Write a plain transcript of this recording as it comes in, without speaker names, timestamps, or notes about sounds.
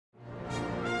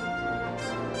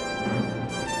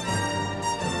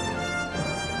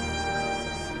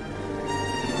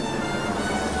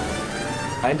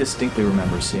I distinctly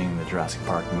remember seeing the Jurassic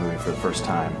Park movie for the first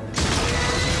time.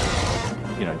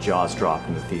 You know, jaws dropped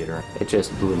in the theater. It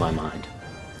just blew my mind.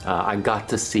 I got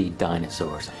to see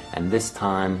dinosaurs, and this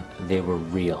time they were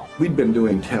real. We'd been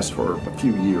doing tests for a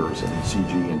few years in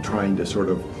CG and trying to sort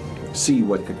of see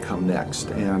what could come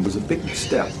next. And it was a big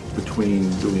step between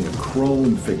doing a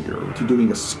chrome figure to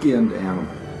doing a skinned animal.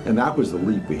 And that was the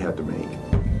leap we had to make.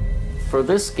 For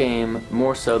this game,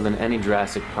 more so than any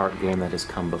Jurassic Park game that has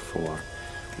come before,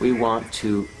 we want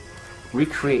to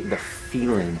recreate the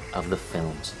feeling of the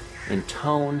films. In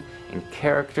tone, in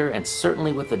character, and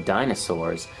certainly with the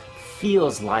dinosaurs,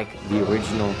 feels like the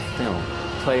original film.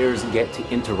 Players get to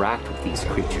interact with these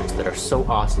creatures that are so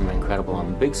awesome and incredible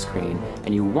on the big screen,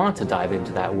 and you want to dive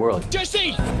into that world.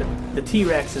 Jesse! The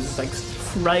T-Rex is like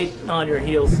right on your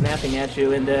heels snapping at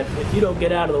you, and if you don't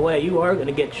get out of the way, you are going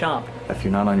to get chomped. If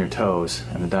you're not on your toes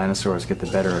and the dinosaurs get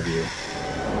the better of you,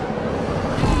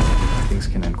 things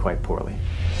can end quite poorly.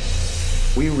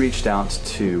 We reached out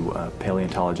to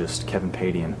paleontologist Kevin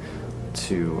Padian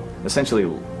to essentially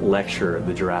lecture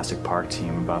the Jurassic Park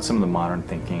team about some of the modern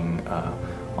thinking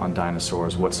on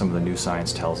dinosaurs, what some of the new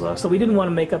science tells us. So we didn't want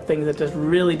to make up things that just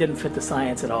really didn't fit the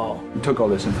science at all. We took all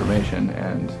this information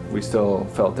and we still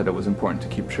felt that it was important to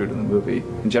keep true to the movie.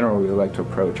 In general, we like to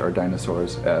approach our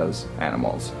dinosaurs as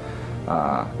animals.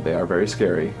 They are very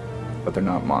scary, but they're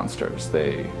not monsters.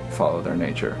 They follow their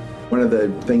nature. One of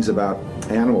the things about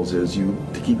animals is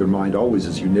to keep in mind always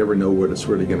is you never know what it's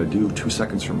really going to do 2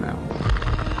 seconds from now.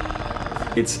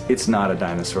 It's not a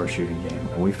dinosaur shooting game.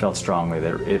 We felt strongly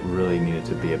that it really needed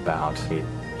to be about a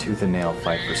tooth and nail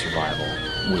fight for survival,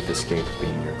 with escape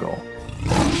being your goal.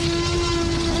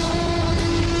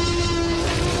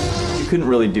 You couldn't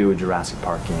really do a Jurassic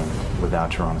Park game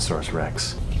without Tyrannosaurus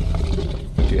Rex.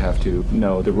 You have to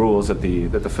know the rules that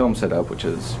the film set up, which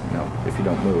is, you know, if you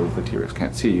don't move, the T-Rex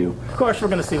can't see you. Of course we're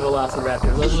going to see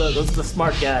velociraptors. Those are the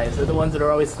smart guys. They're the ones that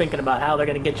are always thinking about how they're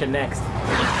going to get you next.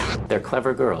 They're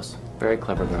clever girls, very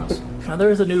clever girls. Now there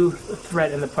is a new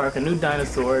threat in the park, a new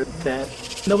dinosaur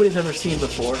that nobody's ever seen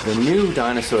before. The new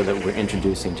dinosaur that we're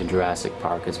introducing to Jurassic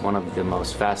Park is one of the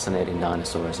most fascinating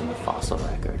dinosaurs in the fossil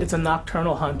record. It's a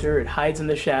nocturnal hunter. It hides in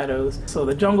the shadows. So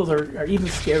the jungles are even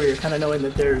scarier, kind of knowing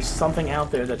that there's something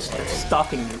out there that's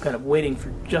stalking you, kind of waiting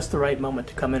for just the right moment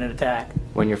to come in and attack.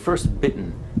 When you're first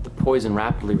bitten, the poison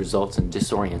rapidly results in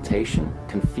disorientation,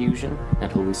 confusion,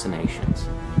 and hallucinations.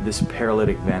 This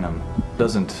paralytic venom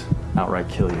doesn't outright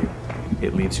kill you,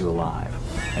 it leaves you alive.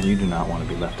 And you do not want to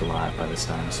be left alive by this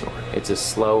dinosaur. It's a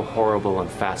slow, horrible, and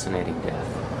fascinating death.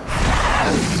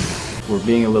 We're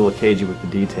being a little cagey with the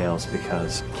details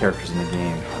because characters in the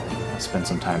game spend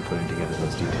some time putting together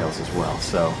those details as well.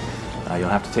 So you'll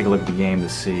have to take a look at the game to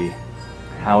see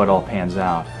how it all pans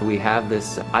out. We have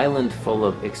this island full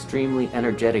of extremely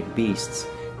energetic beasts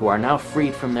who are now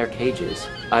freed from their cages.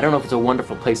 I don't know if it's a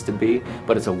wonderful place to be,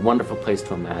 but it's a wonderful place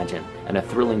to imagine, and a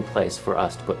thrilling place for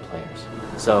us to put players.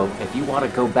 So if you want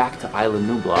to go back to Isla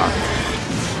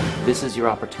Nublar, this is your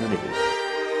opportunity.